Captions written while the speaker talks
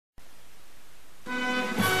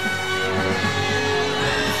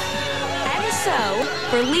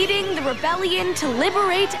for leading the rebellion to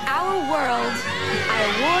liberate our world.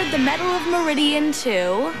 I award the Medal of Meridian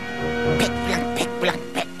to...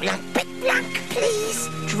 Pick Blunk, please.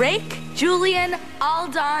 Drake, Julian,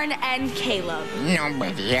 Aldarn, and Caleb.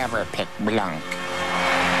 Nobody ever picked Blunk.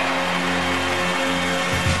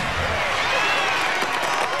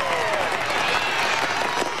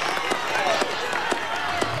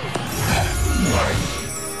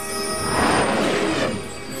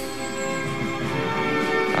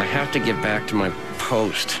 I have to get back to my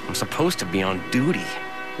post. I'm supposed to be on duty.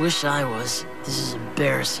 Wish I was. This is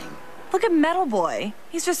embarrassing. Look at Metal Boy.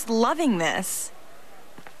 He's just loving this.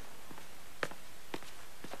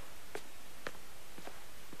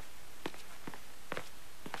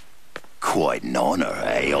 Quite an honor,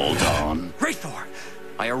 eh, Aldarn? Wraithor,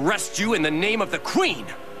 I arrest you in the name of the Queen.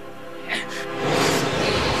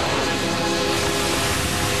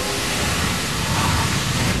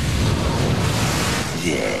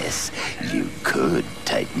 Yes, you could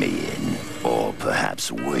take me in, or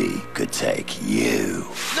perhaps we could take you.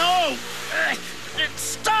 No!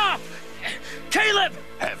 Stop! Caleb!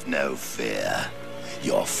 Have no fear.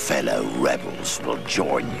 Your fellow rebels will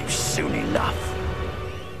join you soon enough.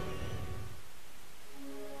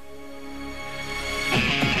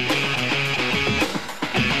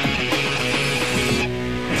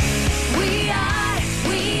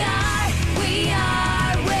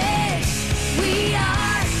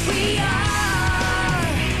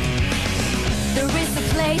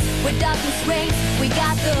 Where darkness reigns, we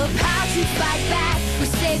got the power to fight back. We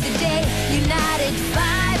save the day, united,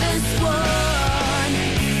 5 as one.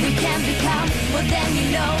 We can become more than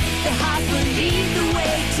you know. The heart will lead the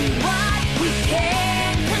way to what we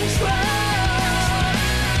can control.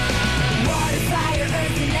 Water, fire,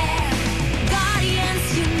 earth, and air, guardians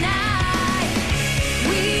unite.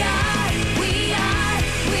 We are Wish.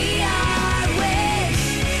 We are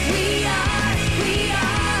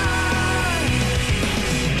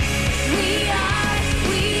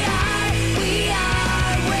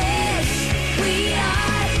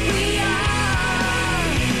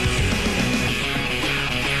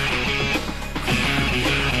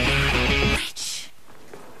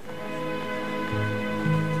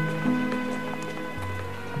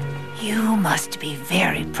You must be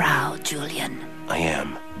very proud, Julian. I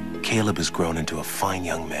am. Caleb has grown into a fine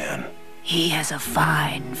young man. He has a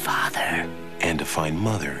fine father. And a fine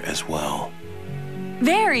mother as well.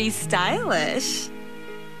 Very stylish.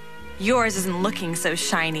 Yours isn't looking so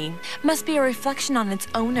shiny. Must be a reflection on its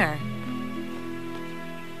owner.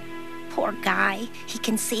 Poor guy. He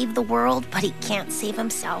can save the world, but he can't save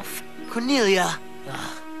himself. Cornelia!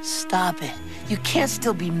 Ugh, stop it. You can't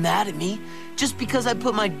still be mad at me. Just because I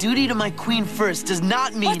put my duty to my queen first does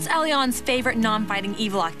not mean... What's Elyon's favorite non-fighting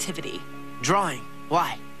evil activity? Drawing.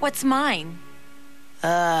 Why? What's mine?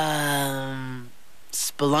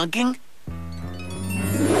 Spelunking?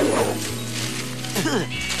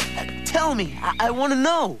 Tell me. I want to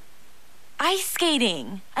know. Ice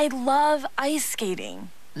skating. I love ice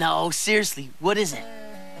skating. No, seriously. What is it?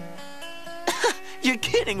 You're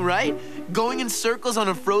kidding, right? Going in circles on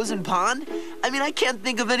a frozen pond? I mean, I can't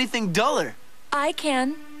think of anything duller. I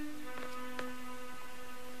can.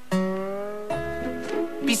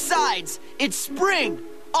 Besides, it's spring.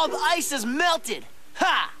 All the ice is melted.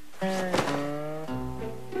 Ha!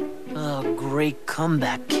 Oh, great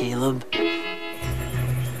comeback, Caleb.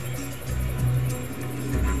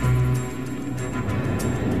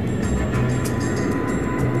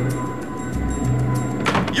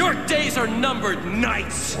 Your days are numbered,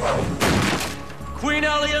 knights! Queen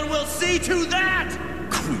Elyon will see to that!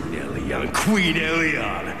 Queen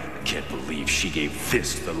Elyon! Can't believe she gave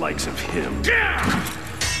this to the likes of him.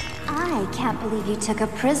 I can't believe you took a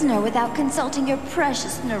prisoner without consulting your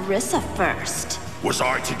precious Nerissa first. Was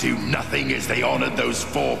I to do nothing as they honored those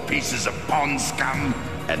 4 pieces of pond scum?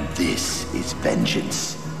 And this is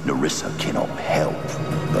vengeance. Nerissa cannot help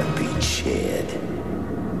but be cheered.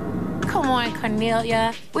 Come on,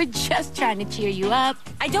 Cornelia. We're just trying to cheer you up.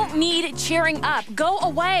 I don't need cheering up. Go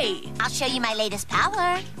away. I'll show you my latest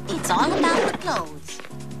power. It's all about the clothes.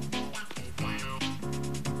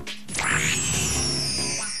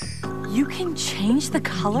 You can change the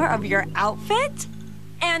color of your outfit?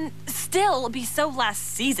 And still be so last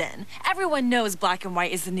season. Everyone knows black and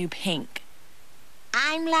white is the new pink.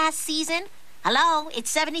 I'm last season. Hello,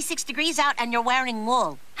 it's 76 degrees out and you're wearing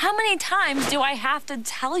wool. How many times do I have to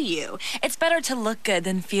tell you? It's better to look good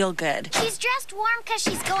than feel good. She's dressed warm because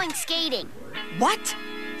she's going skating. What?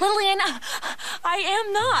 Lillian, I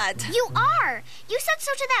am not. You are. You said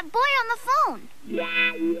so to that boy on the phone.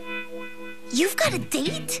 You've got a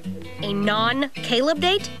date? A non-Caleb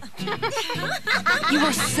date? You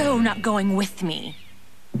are so not going with me.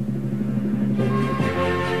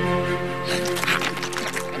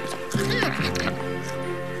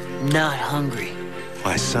 Not hungry.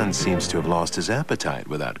 My son seems to have lost his appetite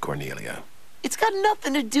without Cornelia. It's got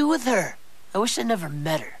nothing to do with her. I wish I never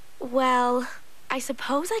met her. Well, I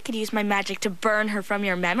suppose I could use my magic to burn her from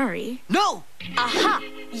your memory. No! Aha!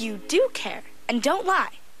 You do care. And don't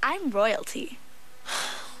lie. I'm royalty.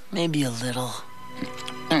 Maybe a little.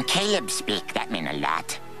 Caleb speak, that mean a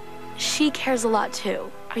lot. She cares a lot,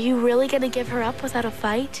 too. Are you really gonna give her up without a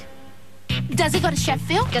fight? Does he go to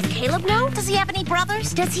Sheffield? Does Caleb know? Does he have any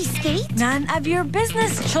brothers? Does he skate? None of your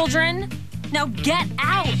business, children. Now get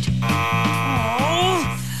out.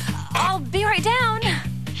 Oh, I'll be right down.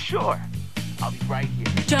 Sure. I'll be right here.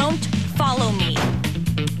 Don't follow me.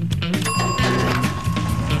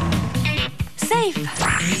 Safe.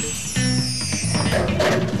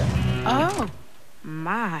 Oh,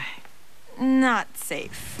 my. Not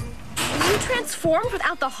safe. You transformed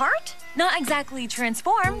without the heart? Not exactly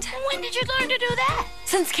transformed. When did you learn to do that?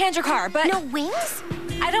 Since Kandrakar, but... No wings?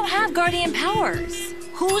 I don't have guardian powers.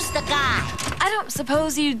 Who's the guy? I don't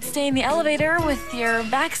suppose you'd stay in the elevator with your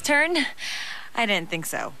backs turned. I didn't think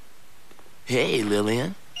so. Hey,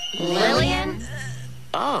 Lillian. Lillian?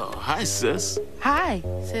 Oh, hi, sis. Hi,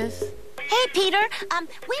 sis. Hey, Peter.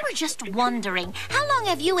 We were just wondering, how long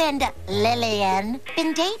have you and Lillian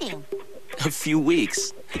been dating? A few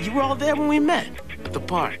weeks. You were all there when we met. At the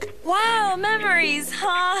park. Wow, memories,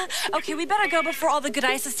 huh? Okay, we better go before all the good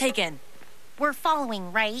ice is taken. We're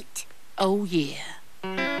following, right? Oh, yeah.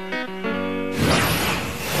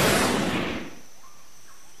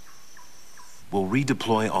 We'll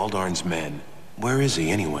redeploy Aldarn's men. Where is he,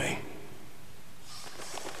 anyway?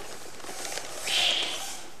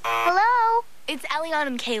 Hello? It's Elyon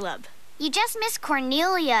and Caleb. You just missed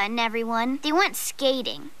Cornelia and everyone. They went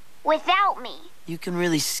skating. Without me. You can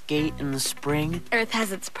really skate in the spring? Earth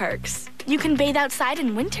has its perks. You can bathe outside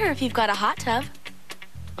in winter if you've got a hot tub.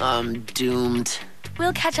 I'm doomed.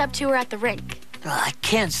 We'll catch up to her at the rink. I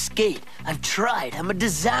can't skate. I've tried. I'm a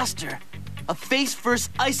disaster. A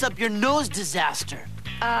face-first, ice-up-your-nose disaster.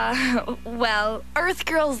 Well, Earth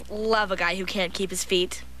girls love a guy who can't keep his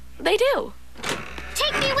feet. They do.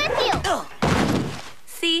 Take me with you!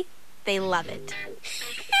 See? They love it.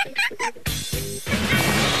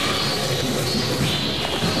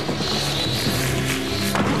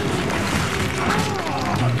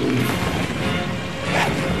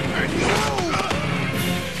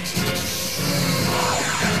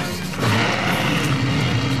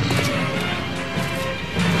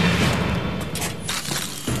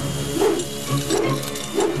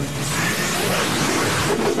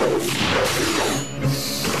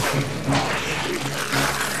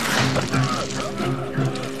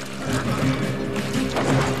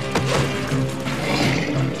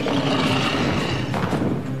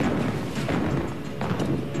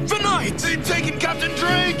 They've taken Captain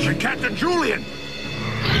Drake! And Captain Julian!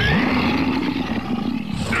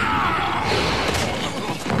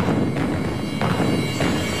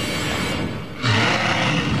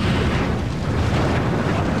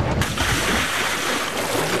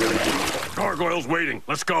 Gargoyle's waiting.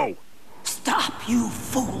 Let's go. Stop, you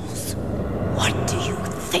fools. What do you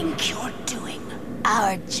think you're doing?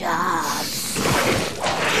 Our jobs.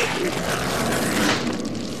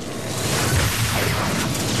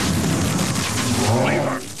 Leave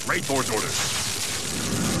her. Raythor's orders.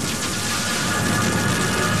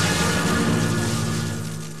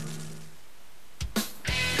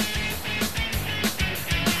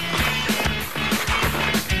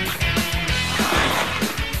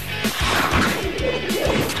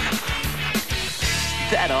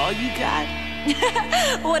 That all you got?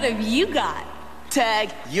 What have you got?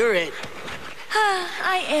 Tag, you're it.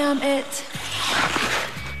 I am it.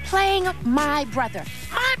 Playing my brother.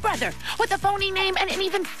 My brother, with a phony name and an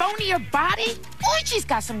even phonier body? Boy, she's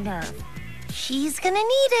got some nerve. She's gonna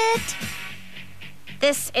need it.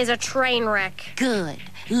 This is a train wreck. Good.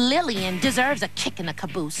 Lillian deserves a kick in the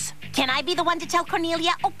caboose. Can I be the one to tell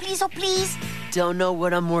Cornelia? Oh, please, oh, please. Don't know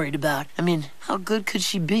what I'm worried about. I mean, how good could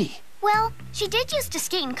she be? Well, she did used to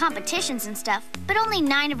skate in competitions and stuff, but only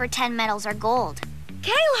 9 of her 10 medals are gold.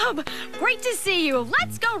 Caleb, great to see you.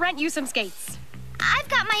 Let's go rent you some skates. I've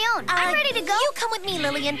got my own. I'm ready to go. You come with me,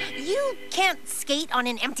 Lillian. You can't skate on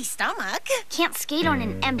an empty stomach. Can't skate on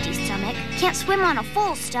an empty stomach. Can't swim on a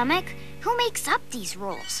full stomach. Who makes up these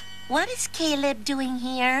rules? What is Caleb doing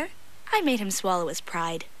here? I made him swallow his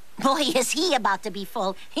pride. Boy, is he about to be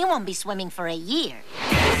full. He won't be swimming for a year.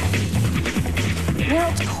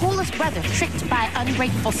 World's coolest brother tricked by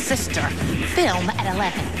ungrateful sister. Film at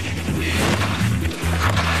 11.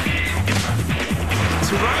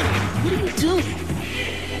 Taranee, what are you doing?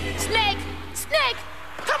 Snake! Snake!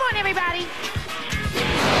 Come on, everybody!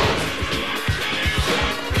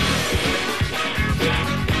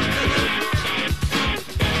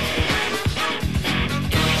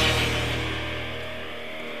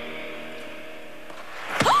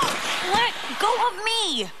 Let go of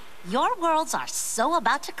me! Your worlds are so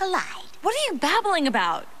about to collide. What are you babbling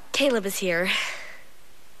about? Caleb is here.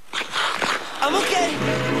 I'm okay.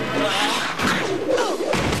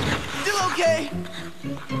 Still okay.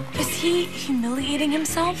 Is he humiliating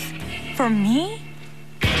himself? For me?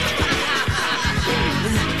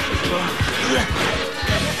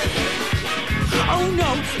 Oh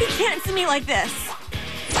no, he can't see me like this.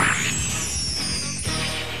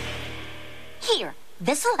 Here,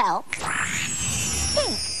 this'll help.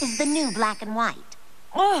 Pink is the new black and white.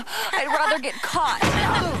 Oh, I'd rather get caught.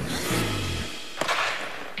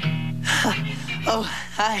 Oh,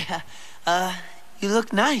 hi. You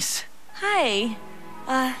look nice. Hi.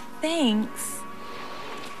 Thanks.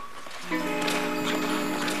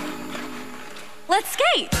 Let's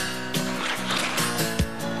skate.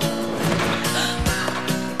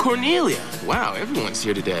 Cornelia! Wow, everyone's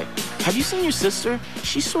here today. Have you seen your sister?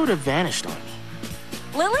 She sort of vanished on me.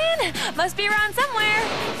 Lillian must be around somewhere.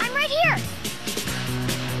 I'm right here.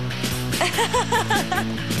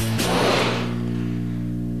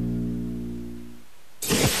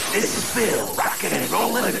 This is Phil, rocking and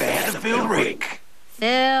rolling at the Hatfield Rink.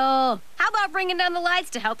 Phil, how about bringing down the lights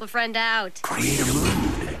to help a friend out? Create a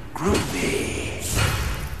mood, groovy.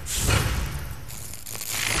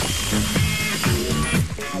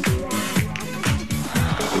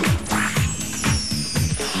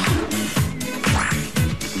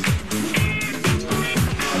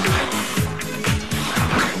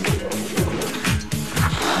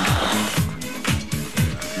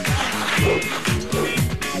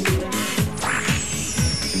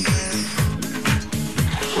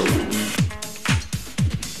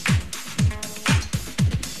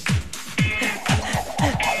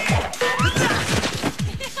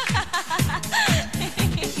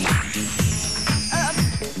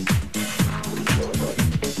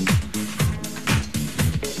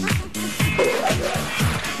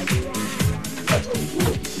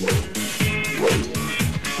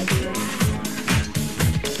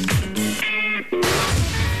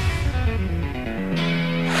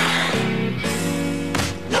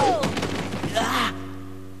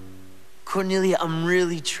 Cornelia, I'm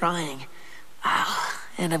really trying.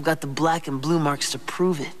 And I've got the black and blue marks to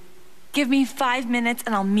prove it. Give me 5 minutes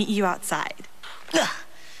and I'll meet you outside.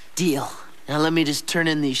 Deal. Now let me just turn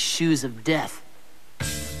in these shoes of death.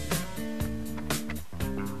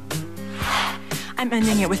 I'm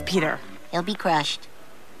ending it with Peter. He'll be crushed.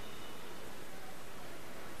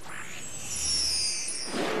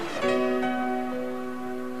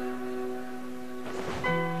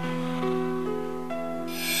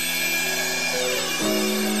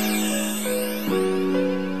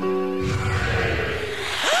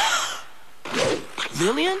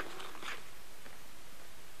 Lillian?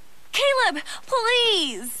 Caleb,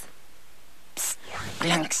 please! Psst.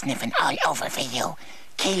 Blunk sniffing all over for you.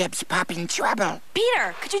 Caleb's popping trouble.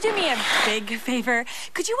 Peter, could you do me a big favor?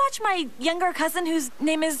 Could you watch my younger cousin whose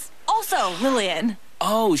name is also Lillian?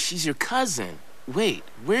 Oh, she's your cousin. Wait,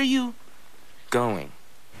 where are you going?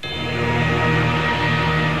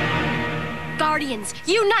 Guardians,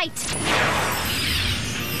 unite!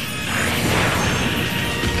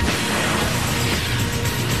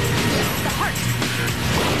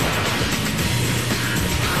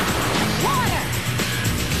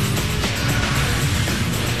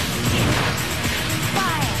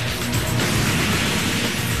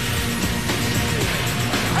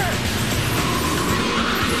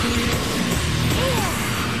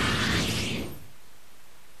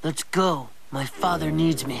 Let's go. My father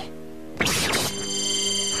needs me.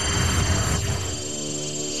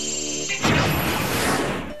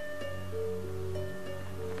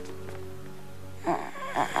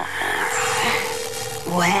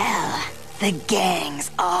 Well, the gang's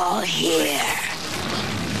all here.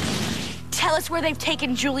 Tell us where they've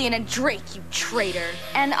taken Julian and Drake, you traitor.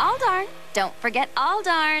 And Aldarn. Don't forget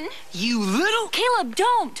Aldarn. You little... Caleb,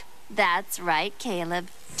 don't! That's right, Caleb.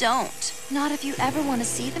 Don't. Not if you ever want to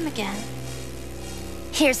see them again.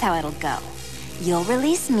 Here's how it'll go. You'll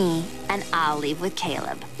release me, and I'll leave with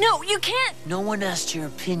Caleb. No, you can't! No one asked your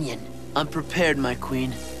opinion. I'm prepared, my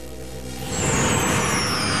queen.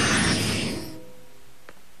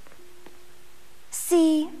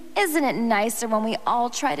 See, isn't it nicer when we all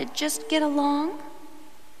try to just get along?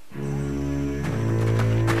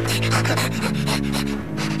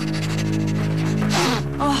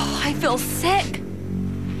 Oh, I feel sick.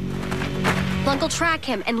 Blunk will track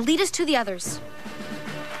him and lead us to the others.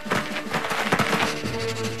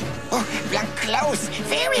 Oh, Blunk, close.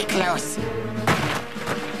 Very close.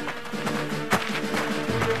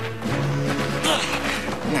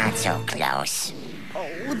 Not so close.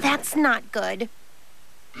 Oh, that's not good.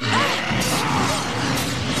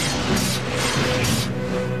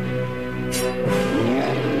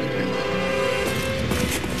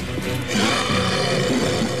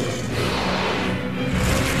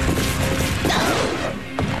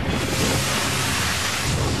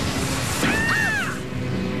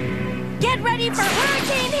 Get ready for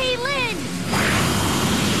Hurricane Heylin!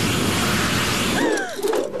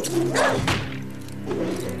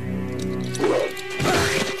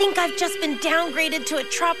 I think I've just been downgraded to a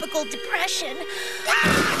tropical depression.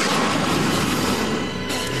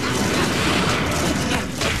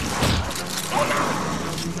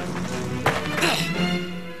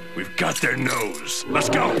 We've got their nose. Let's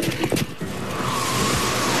go.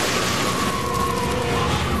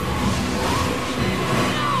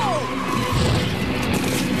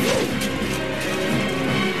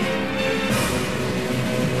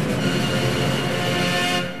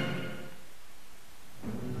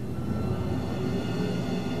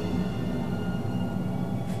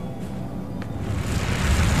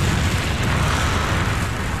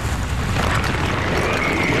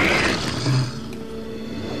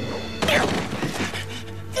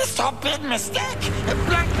 Big mistake.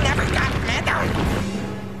 Blunk never got medal.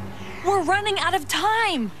 We're running out of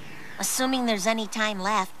time. Assuming there's any time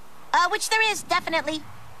left. Which there is, definitely.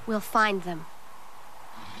 We'll find them.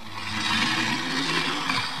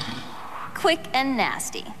 Quick and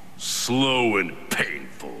nasty. Slow and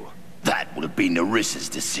painful. That will be Nerissa's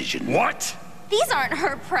decision. What? These aren't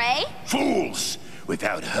her prey. Fools!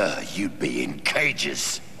 Without her, you'd be in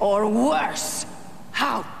cages. Or worse.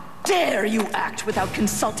 How dare you act without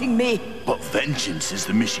consulting me? But vengeance is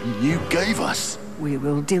the mission you gave us. We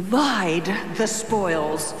will divide the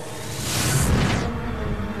spoils.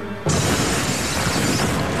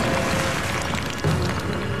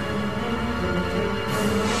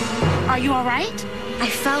 Are you all right? I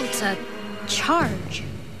felt a charge.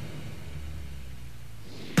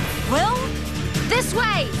 Will? This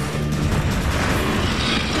way!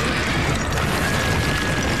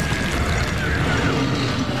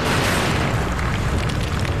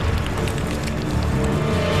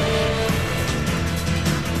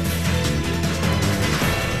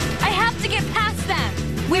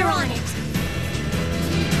 We're on it.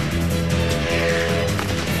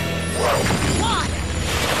 Water.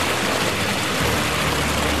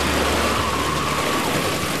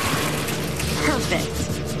 Perfect.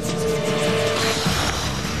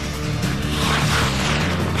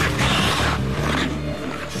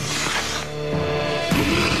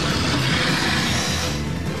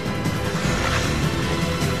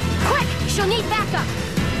 Quick! She'll need backup.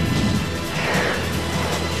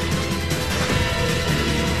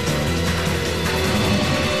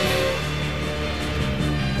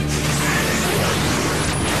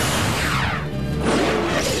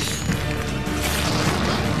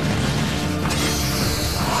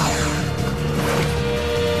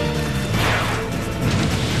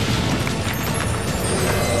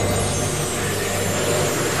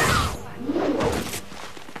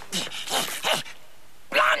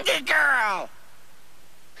 Girl!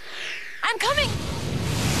 I'm coming!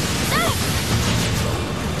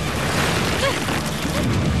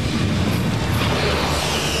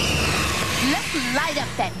 Let's light up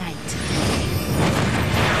that night.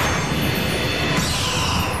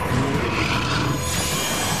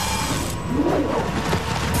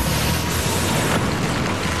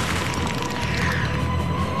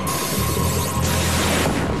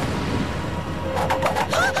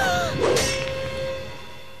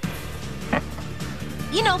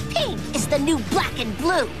 You know, pink is the new black and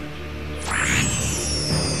blue.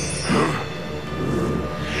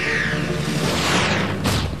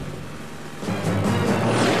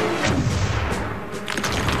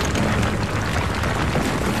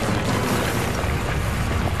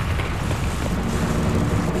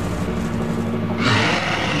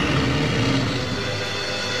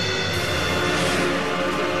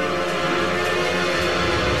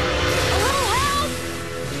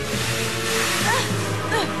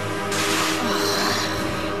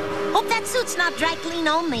 Hope that suit's not dry clean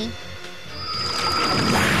only.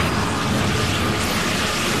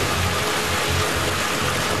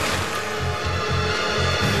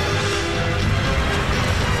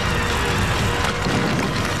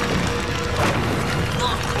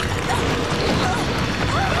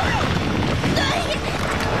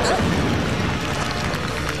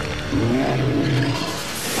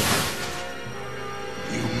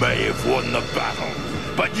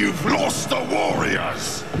 you've lost the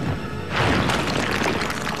warriors!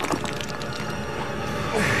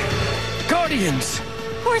 Guardians!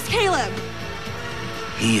 Where's Caleb?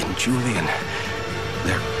 He and Julian,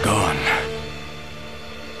 they're gone.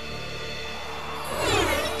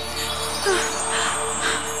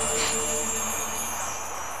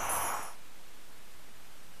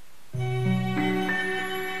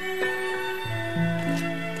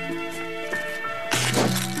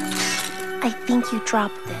 I think you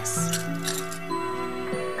dropped this.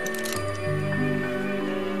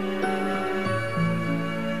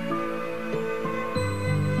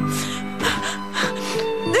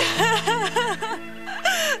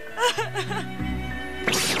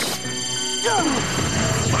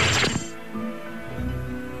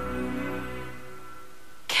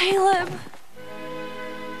 Caleb!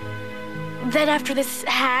 Then after this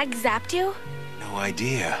hag zapped you? No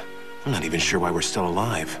idea. I'm not even sure why we're still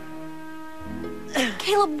alive.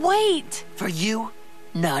 Caleb, wait! For you,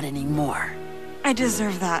 not anymore. I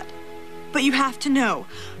deserve that. But you have to know,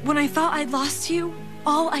 when I thought I'd lost you,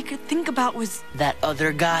 all I could think about was... That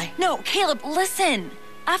other guy? No, Caleb, listen!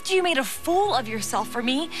 After you made a fool of yourself for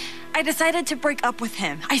me, I decided to break up with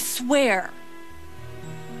him. I swear.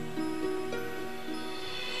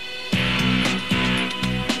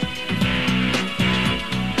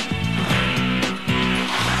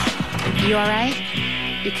 You all right?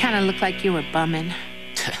 You kind of look like you were bumming.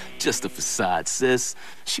 Just a facade, sis.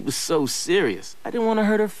 She was so serious. I didn't want to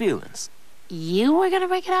hurt her feelings. You were gonna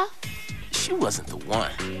break it off? She wasn't the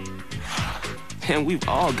one. And we've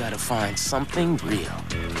all got to find something real.